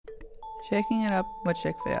Shaking It Up with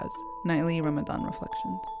Sheikh Pious, Nightly Ramadan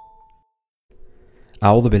Reflections.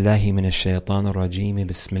 أعوذ بالله من الشيطان الرجيم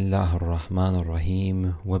بسم الله الرحمن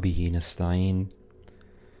الرحيم وبه نستعين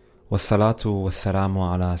والصلاة والسلام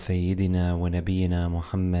على سيدنا ونبينا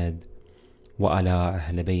محمد وعلى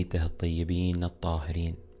أهل بيته الطيبين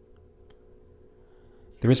الطاهرين.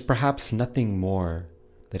 There is perhaps nothing more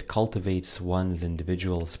that cultivates one's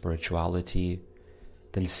individual spirituality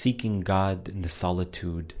than seeking God in the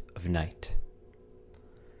solitude of night.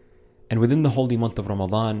 And within the holy month of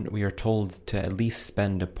Ramadan, we are told to at least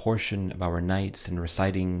spend a portion of our nights in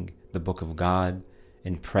reciting the Book of God,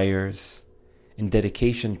 in prayers, in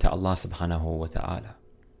dedication to Allah subhanahu wa ta'ala.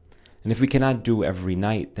 And if we cannot do every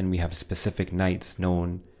night, then we have specific nights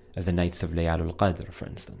known as the nights of Laylatul Qadr, for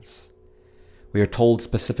instance. We are told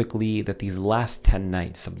specifically that these last 10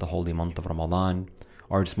 nights of the holy month of Ramadan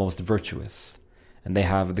are its most virtuous, and they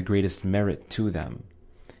have the greatest merit to them.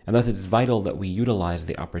 And thus it's vital that we utilize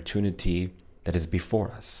the opportunity that is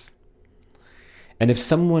before us. And if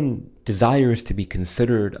someone desires to be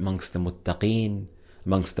considered amongst the muttaqeen,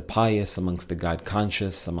 amongst the pious, amongst the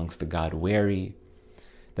God-conscious, amongst the God-wary,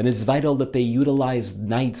 then it's vital that they utilize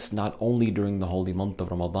nights not only during the holy month of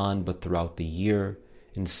Ramadan, but throughout the year,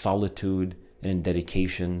 in solitude and in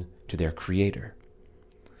dedication to their Creator.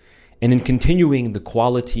 And in continuing the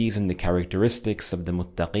qualities and the characteristics of the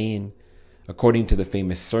muttaqeen, according to the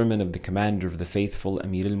famous sermon of the commander of the faithful,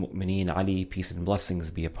 Amir al-Mu'mineen Ali, peace and blessings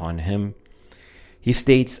be upon him, he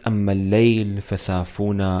states, أَمَّا اللَّيْلِ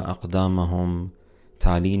فَسَافُونَ أَقْدَامَهُمْ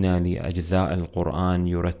تَعْلِينَ لِأَجْزَاءِ الْقُرْآنِ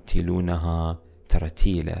يُرَتِّلُونَهَا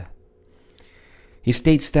تَرَتِيلًا. He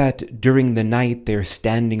states that during the night they are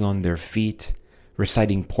standing on their feet,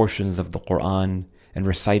 reciting portions of the Qur'an and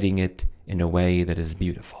reciting it in a way that is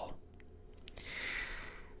beautiful.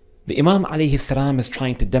 The Imam Ali salam is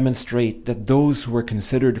trying to demonstrate that those who are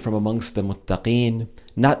considered from amongst the muttaqeen,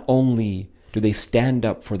 not only do they stand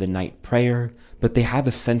up for the night prayer, but they have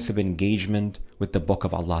a sense of engagement with the book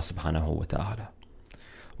of Allah subhanahu wa ta'ala.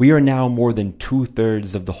 We are now more than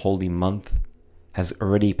 2/3 of the holy month has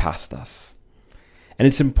already passed us. And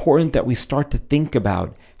it's important that we start to think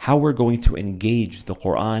about how we're going to engage the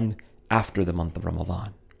Qur'an after the month of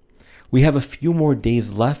Ramadan. We have a few more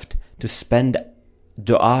days left to spend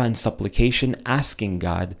dua and supplication, asking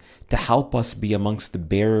God to help us be amongst the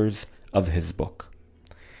bearers of His book.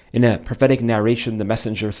 In a prophetic narration, the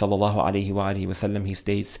Messenger sallallahu alaihi wasallam, he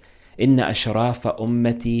states, "Inna ashrafa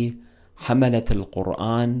ummati hamalat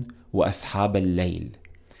al-Qur'an wa ashab al-layl."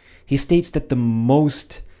 He states that the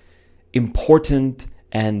most important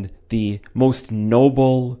and the most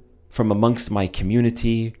noble from amongst my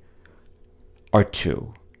community are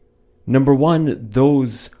two. Number one,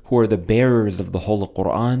 those who are the bearers of the Holy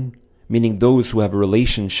Qur'an, meaning those who have a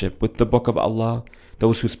relationship with the Book of Allah,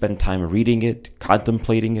 those who spend time reading it,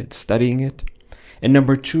 contemplating it, studying it. And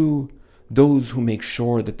number two, those who make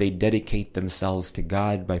sure that they dedicate themselves to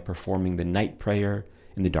God by performing the night prayer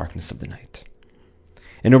in the darkness of the night.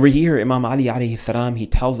 And over here, Imam Ali alayhi salam, he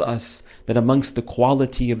tells us that amongst the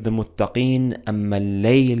quality of the muttaqeen, أَمَّا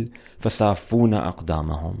اللَّيْلِ فَسَافُونَ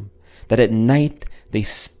أَقْدَامَهُم, that at night they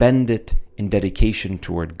spend it in dedication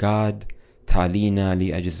toward God, تَعْلِينَ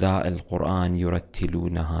لِأَجْزَاءِ الْقُرْآنِ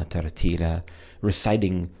يُرَتِّلُونَهَا تَرْتِيلًا,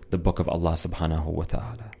 reciting the book of Allah subhanahu wa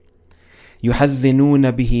ta'ala.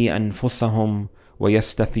 يُحَزِّنُونَ بِهِ أَنفُسَهُمْ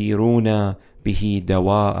وَيَسْتَثِيرُونَ بِهِ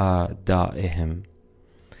دَوَاءَ دَائِهِمْ.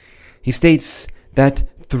 He states that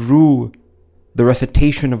through the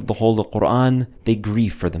recitation of the Holy Qur'an, they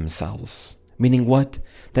grieve for themselves. Meaning what?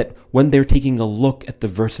 That when they're taking a look at the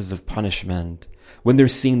verses of punishment, when they're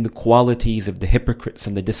seeing the qualities of the hypocrites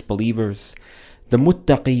and the disbelievers, the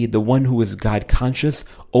muttaqi, the one who is God conscious,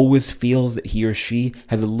 always feels that he or she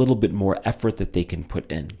has a little bit more effort that they can put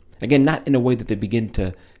in. Again, not in a way that they begin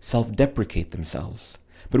to self-deprecate themselves,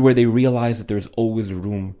 but where they realize that there's always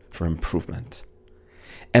room for improvement.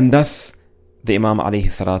 And thus, the Imam alayhi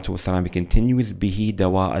salatu wasalam continues, bihi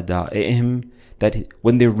dawa da'ihim, that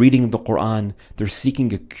when they're reading the Qur'an, they're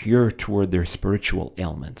seeking a cure toward their spiritual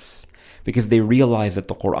ailments, because they realize that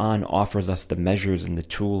the Qur'an offers us the measures and the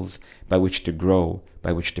tools by which to grow,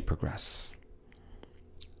 by which to progress.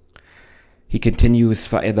 He continues,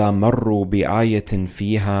 فَإِذَا مَرُّوا بِآيَةٍ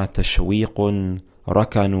فِيهَا تَشْوِيقٌ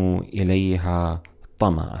رَكَنُوا إِلَيْهَا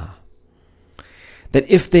طَمَعًا. That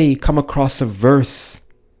if they come across a verse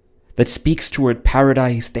that speaks toward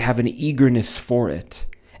paradise, they have an eagerness for it,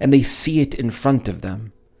 and they see it in front of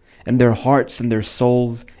them, and their hearts and their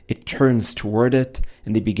souls, it turns toward it,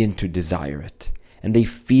 and they begin to desire it, and they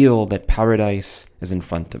feel that paradise is in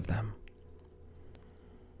front of them.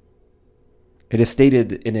 It is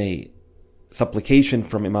stated in a supplication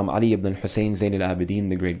from Imam Ali ibn Hussein Zayn al-Abidin,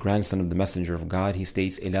 the great grandson of the Messenger of God. He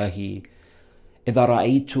states, Ilahi, إذا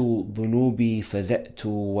رأيت ذنوبي فزأت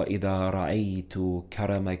وإذا رأيت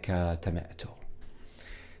كرمك تمأت.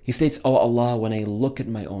 He states, Oh Allah, when I look at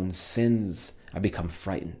my own sins, I become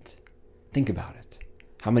frightened. Think about it.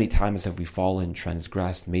 How many times have we fallen,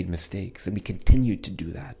 transgressed, made mistakes, and we continue to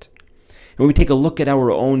do that? And when we take a look at our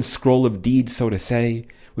own scroll of deeds, so to say,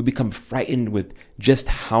 we become frightened with just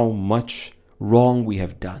how much wrong we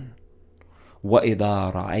have done.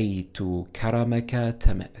 وَإِذَا رَأَيْتُ كَرَمَكَ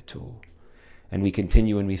تَمَأْتُ. And we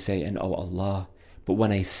continue and we say, and oh Allah, but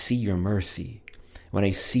when I see your mercy, when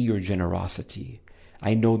I see your generosity,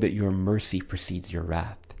 I know that your mercy precedes your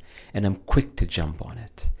wrath, and I'm quick to jump on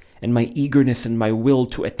it. And my eagerness and my will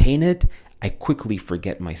to attain it, I quickly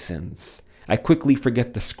forget my sins. I quickly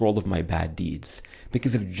forget the scroll of my bad deeds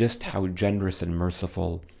because of just how generous and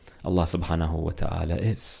merciful Allah subhanahu wa ta'ala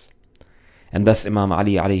is. And thus Imam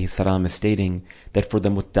Ali alayhi salam is stating that for the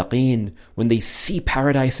muttaqeen, when they see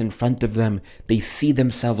paradise in front of them, they see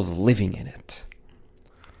themselves living in it.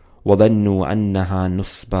 وَظَنُّوا أَنَّهَا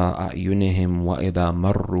نُصْبَ أَعْيُنِهِمْ وَإِذَا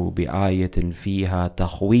مَرُّوا بِآيَةٍ فِيهَا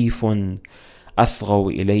تَخْوِيفٌ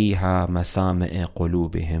أَصْغَوْا إِلَيْهَا مَسَامِعِ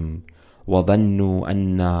قُلُوبِهِمْ وَظَنُّوا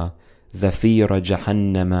أَنَّ زَفِيرَ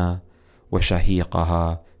جَهَنَّمَ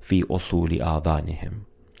وَشَهِيقَهَا فِي أُصُولِ آذَانِهِمْ.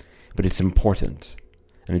 But it's important,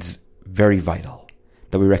 and it's very vital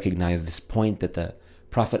that we recognize this point that the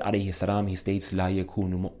Prophet ﷺ, he states, لا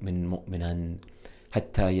يكون مؤمن مؤمنا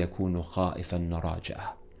حتى يكون خائفا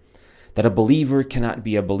راجعا. That a believer cannot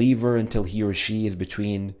be a believer until he or she is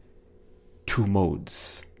between two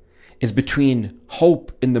modes, is between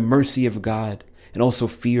hope in the mercy of God and also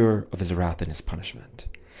fear of His wrath and His punishment.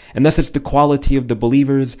 And thus it's the quality of the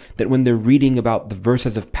believers that when they're reading about the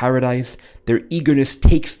verses of paradise, their eagerness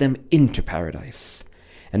takes them into paradise.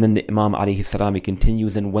 And then the Imam alayhi salam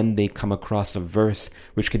continues, and when they come across a verse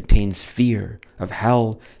which contains fear of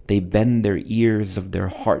hell, they bend their ears of their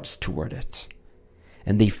hearts toward it.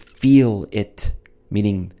 And they feel it,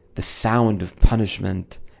 meaning the sound of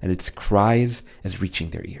punishment and its cries as reaching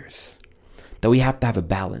their ears. That we have to have a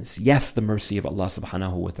balance. Yes, the mercy of Allah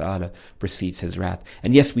subhanahu wa ta'ala precedes His wrath.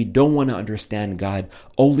 And yes, we don't want to understand God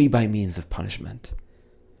only by means of punishment.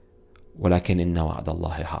 وَلَكِنْ إِنَّ وَعْدَ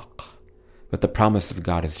اللَّهِ حَقٌّ. But the promise of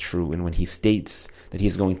God is true, and when He states that He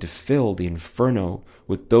is going to fill the inferno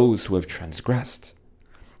with those who have transgressed,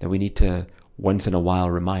 that we need to once in a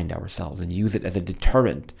while remind ourselves and use it as a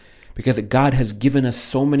deterrent, because God has given us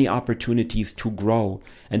so many opportunities to grow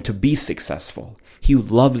and to be successful. He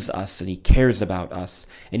loves us and He cares about us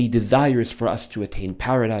and He desires for us to attain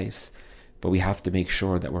paradise, but we have to make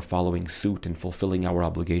sure that we're following suit and fulfilling our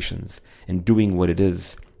obligations and doing what it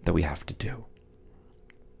is that we have to do.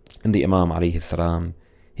 And the Imam alayhi salam,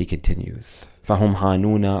 he continues, فَهُمْ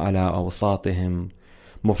هَانُونَ عَلَىٰ أَوْسَاطِهِمْ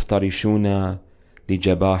مُفْتَرِشُونَ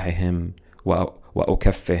لِجَبَاحِهِمْ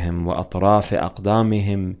وَأُكَفِّهِمْ وَأَطْرَافِ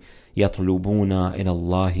أَقْدَامِهِمْ يَطْلُبُونَ إِلَى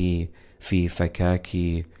اللَّهِ فِي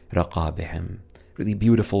فَكَاكِ رَقَابِهِمْ. Really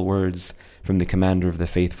beautiful words from the commander of the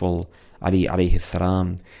faithful, Ali alayhi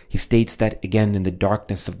salam. He states that again in the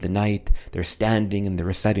darkness of the night, they're standing and they're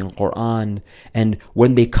reciting Quran, and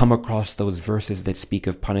when they come across those verses that speak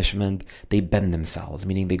of punishment, they bend themselves,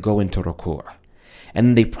 meaning they go into ruku',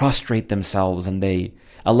 and they prostrate themselves and they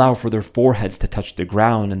allow for their foreheads to touch the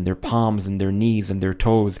ground and their palms and their knees and their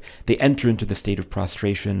toes. They enter into the state of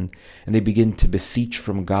prostration and they begin to beseech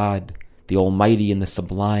from God, the Almighty and the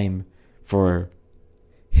Sublime, for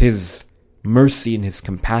His mercy and His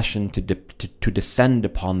compassion to descend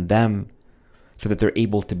upon them so that they're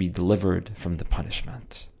able to be delivered from the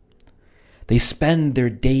punishment. They spend their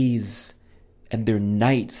days and their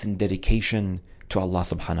nights in dedication to Allah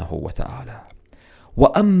subhanahu wa ta'ala.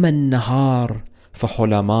 وَأَمَّا النَّهَارِ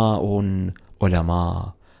فَحُلَمَاءٌ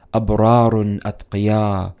عُلَمَاءٌ أَبْرَارٌ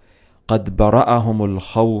أَتْقِيَاءٌ قَدْ بَرَأَهُمُ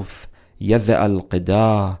الْخَوْفُ يَزَأَ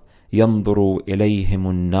الْقِدَاءُ يَنْظُرُ إِلَيْهِمُ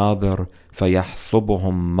النَّاظِرُ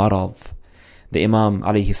فَيَحْسُبُهُمْ مَرَضٌ. The Imam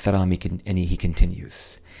alayhi salam, he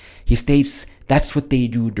continues. He states that's what they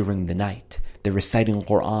do during the night. They're reciting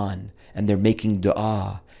Quran and they're making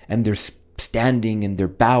dua and they're standing and they're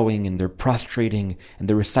bowing and they're prostrating and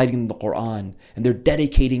they're reciting the Quran and they're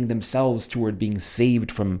dedicating themselves toward being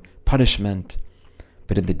saved from punishment.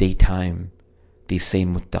 But in the daytime, these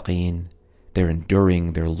same muttaqeen, they're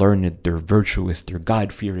enduring, they're learned, they're virtuous, they're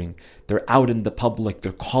God-fearing, they're out in the public,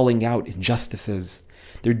 they're calling out injustices.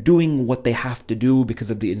 They're doing what they have to do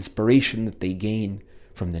because of the inspiration that they gain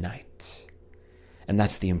from the night. And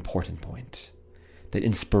that's the important point. That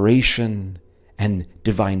inspiration and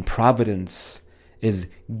divine providence is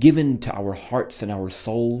given to our hearts and our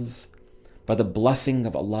souls by the blessing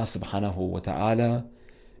of Allah subhanahu wa ta'ala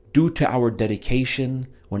due to our dedication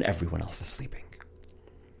when everyone else is sleeping.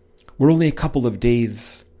 We're only a couple of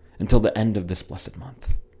days until the end of this blessed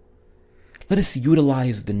month. Let us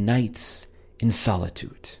utilize the nights in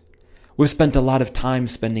solitude. We've spent a lot of time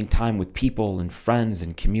spending time with people and friends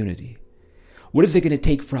and community. What is it going to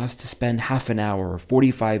take for us to spend half an hour or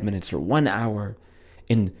 45 minutes or 1 hour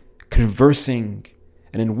in conversing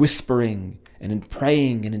and in whispering and in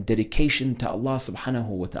praying and in dedication to Allah subhanahu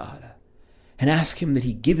wa ta'ala? And ask Him that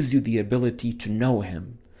He gives you the ability to know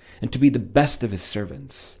Him and to be the best of His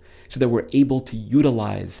servants, so that we're able to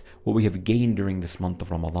utilize what we have gained during this month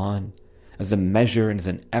of Ramadan as a measure and as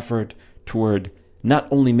an effort toward not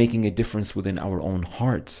only making a difference within our own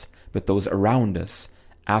hearts, but those around us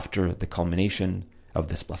after the culmination of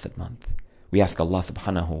this blessed month. We ask Allah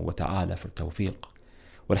subhanahu wa ta'ala for tawfiq.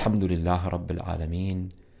 Walhamdulillah Rabbil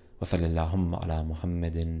Alameen. Wa sallallahu ala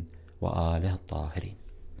Muhammadin wa alihi at-tahirin.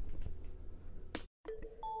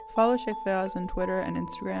 Follow Sheikh Pious on Twitter and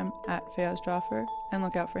Instagram @PiousJaffer and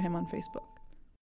look out for him on Facebook.